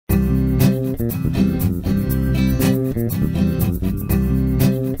Hi,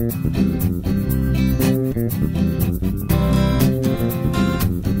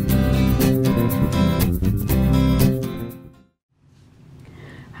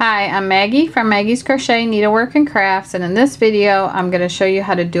 I'm Maggie from Maggie's Crochet Needlework and Crafts, and in this video I'm going to show you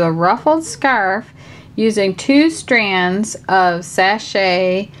how to do a ruffled scarf using 2 strands of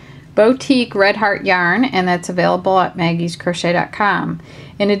Sashay Boutique Red Heart yarn, and that's available at maggiescrochet.com.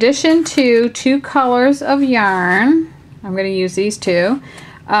 In addition to 2 colors of yarn, I'm going to use these 2.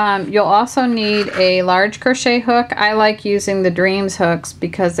 You'll also need a large crochet hook. I like using the Dreams hooks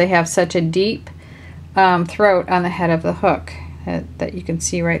because they have such a deep throat on the head of the hook that you can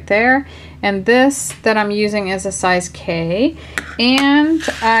see right there. And this that I'm using is a size K, and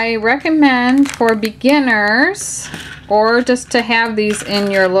I recommend for beginners or just to have these in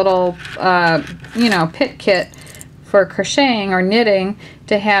your little pit kit for crocheting or knitting,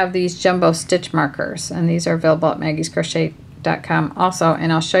 to have these jumbo stitch markers, and these are available at maggiescrochet.com also,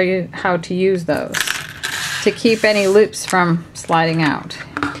 and I'll show you how to use those to keep any loops from sliding out.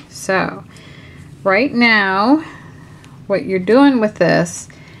 So right now what you're doing with this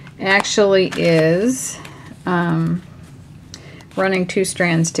actually is running 2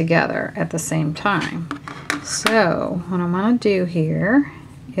 strands together at the same time. So what I'm going to do here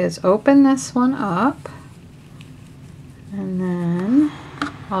is open this one up, and then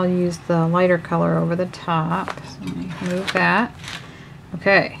I'll use the lighter color over the top. So let me move that.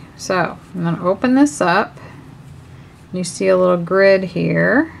 Okay, so I'm going to open this up. You see a little grid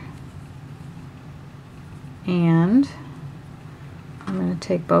here, and I'm going to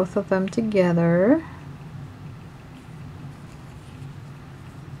take both of them together.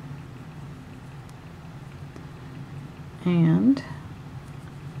 And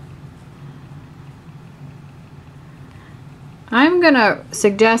I'm going to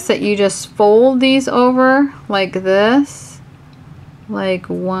suggest that you just fold these over like this, like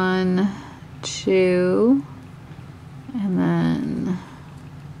 1, 2, and then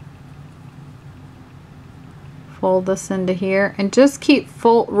fold this into here, and just keep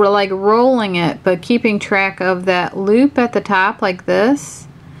rolling it, but keeping track of that loop at the top like this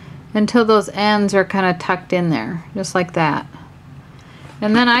until those ends are kind of tucked in there, just like that.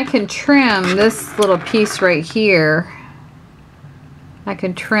 And then I can trim this little piece right here. I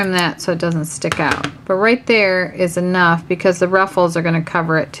can trim that so it doesn't stick out, but right there is enough because the ruffles are going to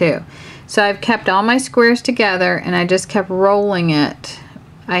cover it too. So I've kept all my squares together, and I just kept rolling it.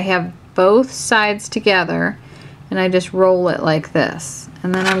 I have both sides together, and I just roll it like this,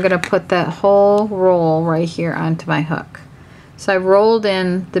 and then I'm going to put that whole roll right here onto my hook. So I rolled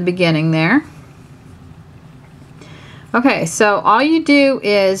in the beginning there. Okay, so all you do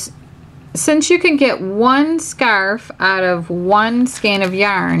is, since you can get 1 scarf out of 1 skein of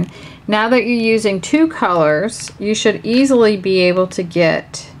yarn, now that you're using 2 colors, you should easily be able to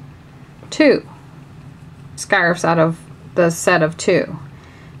get 2 scarves out of the set of 2.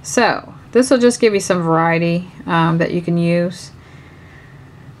 So this will just give you some variety that you can use.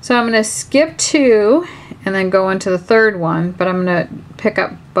 So I'm going to skip 2 and then go into the 3rd one, but I'm going to pick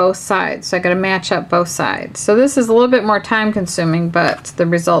up both sides. So I got to match up both sides. So this is a little bit more time consuming, but the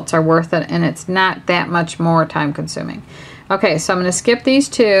results are worth it, and it's not that much more time consuming. Okay, so I'm going to skip these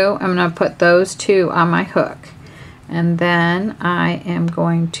 2. I'm going to put those 2 on my hook, and then I am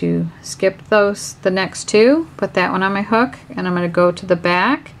going to skip the next 2, put that one on my hook, and I'm going to go to the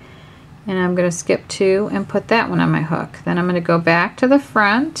back, and I'm going to skip 2 and put that one on my hook. Then I'm going to go back to the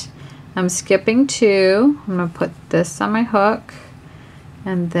front. I'm skipping 2. I'm going to put this on my hook,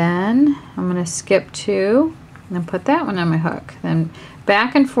 and then I'm going to skip 2 and put that one on my hook. Then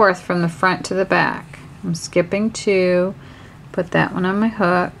back and forth from the front to the back. I'm skipping 2, put that one on my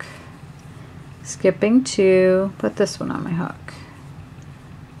hook, skipping 2, put this one on my hook,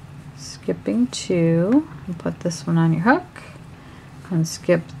 skipping 2 and put this one on your hook, and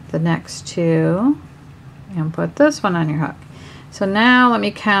skip the next 2 and put this one on your hook. So now let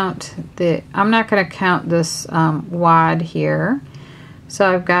me count I'm not going to count this wad here.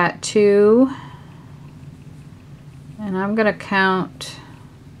 So I've got 2, and I'm going to count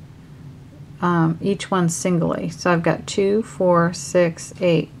each one singly. So I've got 2, 4, 6,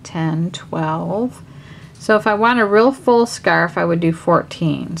 8, 10, 12. So if I want a real full scarf, I would do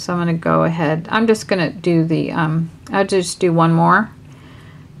 14. So I'm going to go ahead. I'm just going to do the, I'll just do one more.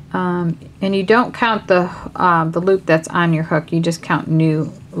 And you don't count the loop that's on your hook, you just count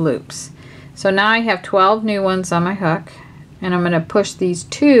new loops. So now I have 12 new ones on my hook, and I'm going to push these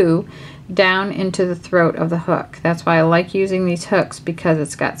 2 down into the throat of the hook. That's why I like using these hooks, because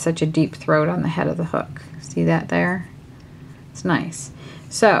it's got such a deep throat on the head of the hook. See that there? It's nice.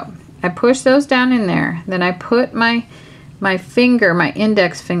 So I push those down in there. Then I put my finger, my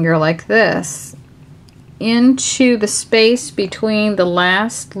index finger like this, into the space between the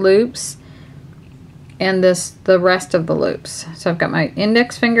last loops and the rest of the loops. So I've got my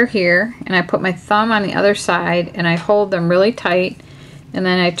index finger here, and I put my thumb on the other side, and I hold them really tight, and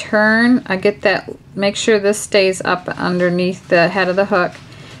then I turn, I get that, make sure this stays up underneath the head of the hook,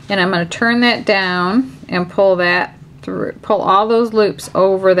 and I'm going to turn that down and pull that through, pull all those loops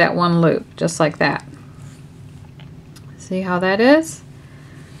over that one loop, just like that. See how that is?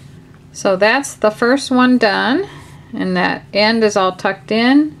 So that's the first one done, and that end is all tucked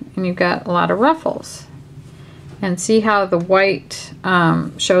in, and you've got a lot of ruffles. And see how the white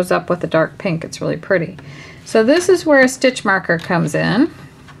shows up with the dark pink. It's really pretty. So this is where a stitch marker comes in.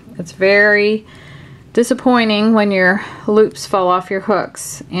 It's very disappointing when your loops fall off your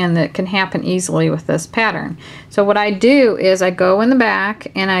hooks, and that can happen easily with this pattern. So what I do is I go in the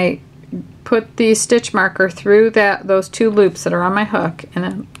back and I put the stitch marker through those two loops that are on my hook, and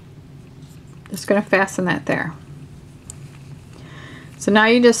I'm just going to fasten that there. So now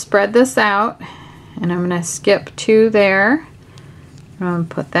you just spread this out, and I'm going to skip 2 there. I'm going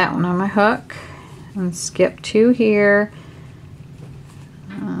to put that one on my hook and skip 2 here,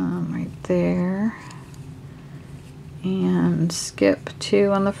 right there, and skip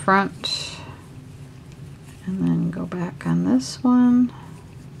 2 on the front, and then go back on this one,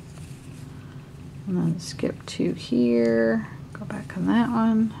 and then skip 2 here, go back on that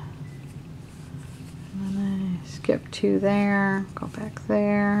one, and then I skip 2 there, go back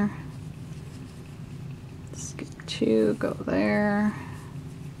there, skip 2, go there.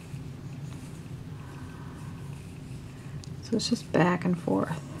 So it's just back and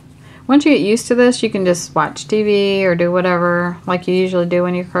forth. Once you get used to this, you can just watch TV or do whatever like you usually do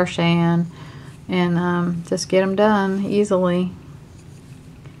when you're crocheting, and just get them done easily.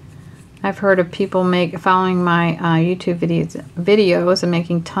 I've heard of people following my YouTube videos and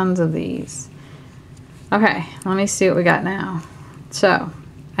making tons of these. Okay, let me see what we got now. So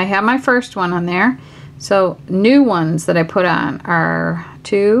I have my first one on there. So new ones that I put on are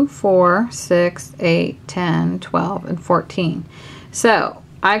 2, 4, 6, 8, 10, 12, and 14. So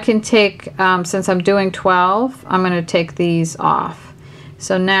I can take, since I'm doing 12, I'm going to take these off.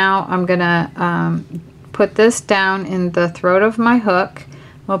 So now I'm going to put this down in the throat of my hook.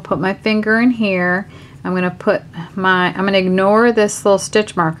 I'll put my finger in here. I'm going to ignore this little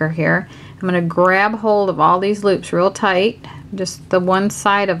stitch marker here. I'm going to grab hold of all these loops real tight, just the one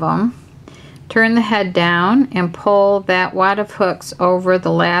side of them. Turn the head down and pull that wad of hooks over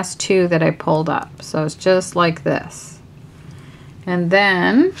the last 2 that I pulled up. So it's just like this. And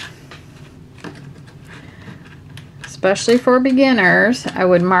then, especially for beginners, I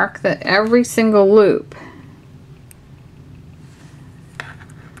would mark every single loop.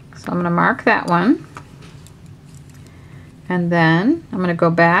 So I'm going to mark that one. And then I'm going to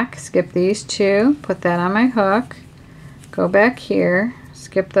go back, skip these 2, put that on my hook, go back here,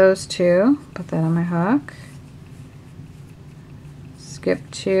 skip those 2, put that on my hook, skip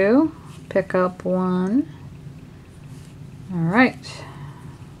 2, pick up 1. All right.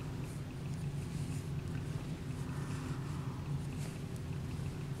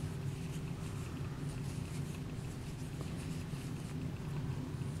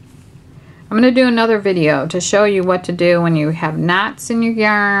 I'm going to do another video to show you what to do when you have knots in your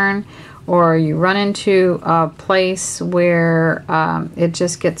yarn, or you run into a place where it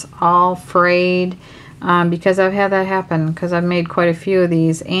just gets all frayed, because I've had that happen, because I've made quite a few of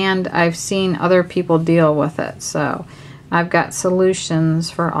these and I've seen other people deal with it. So I've got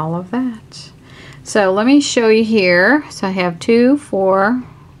solutions for all of that. So let me show you here. So I have 2, 4,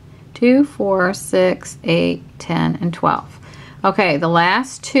 6, 8, 10, and 12. Okay, the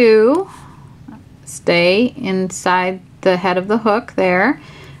last 2 stay inside the head of the hook there.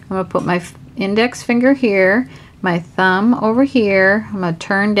 I'm going to put my index finger here, my thumb over here. I'm going to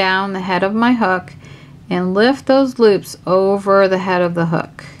turn down the head of my hook and lift those loops over the head of the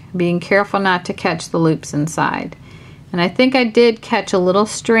hook, being careful not to catch the loops inside. And I think I did catch a little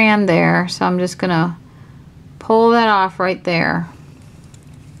strand there, so I'm just going to pull that off right there.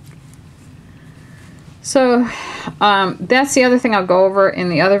 So that's the other thing I'll go over in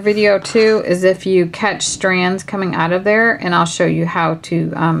the other video too, is if you catch strands coming out of there, and I'll show you how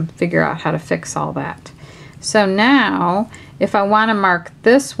to figure out how to fix all that. So now if I want to mark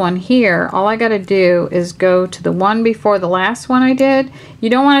this one here, all I got to do is go to the one before the last one I did.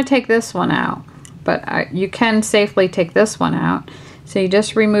 You don't want to take this one out, but you can safely take this one out. So you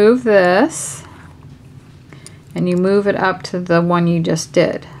just remove this and you move it up to the one you just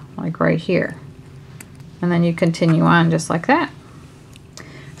did, like right here. And then you continue on just like that.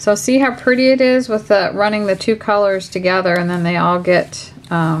 So see how pretty it is with the running the two colors together, and then they all get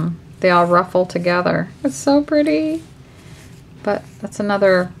they all ruffle together. It's so pretty. But that's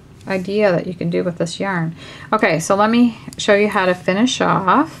another idea that you can do with this yarn. Okay, so let me show you how to finish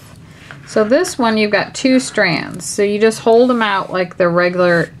off. So this one, you've got 2 strands. So you just hold them out like the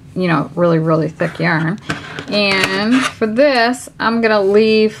regular, you know, really thick yarn. And for this, I'm gonna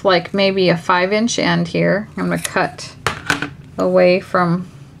leave like maybe a 5-inch end here. I'm gonna cut away from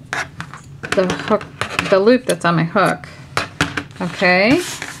the hook, the loop that's on my hook. Okay,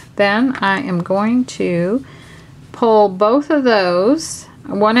 then I am going to pull both of those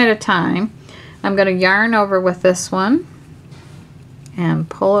one at a time. I'm going to yarn over with this one and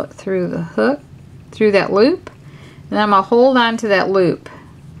pull it through the hook, through that loop, and then I'm going to hold on to that loop,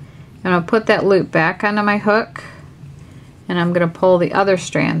 and I'll put that loop back onto my hook, and I'm going to pull the other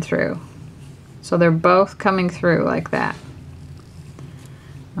strand through. So they're both coming through like that.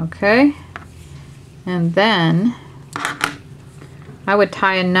 Okay, and then I would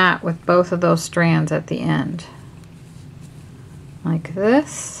tie a knot with both of those strands at the end, like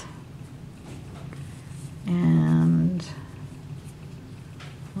this, and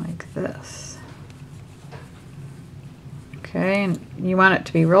like this. Okay, and you want it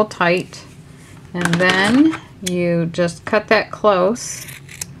to be real tight, and then you just cut that close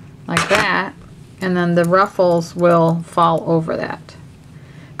like that, and then the ruffles will fall over that.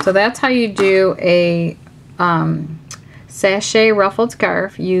 So that's how you do a sachet ruffled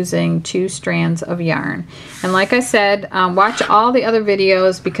scarf using 2 strands of yarn. And like I said, watch all the other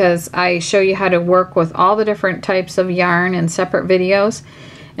videos because I show you how to work with all the different types of yarn in separate videos.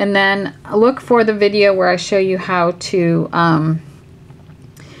 And then look for the video where I show you how to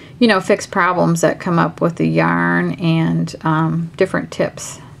you know, fix problems that come up with the yarn, and different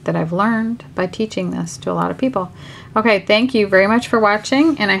tips that I've learned by teaching this to a lot of people. Okay, thank you very much for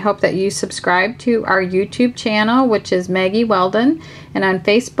watching, and I hope that you subscribe to our YouTube channel, which is Maggie Weldon, and on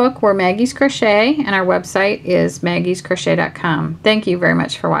Facebook we're Maggie's Crochet, and our website is maggiescrochet.com. Thank you very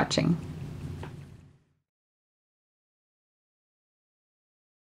much for watching.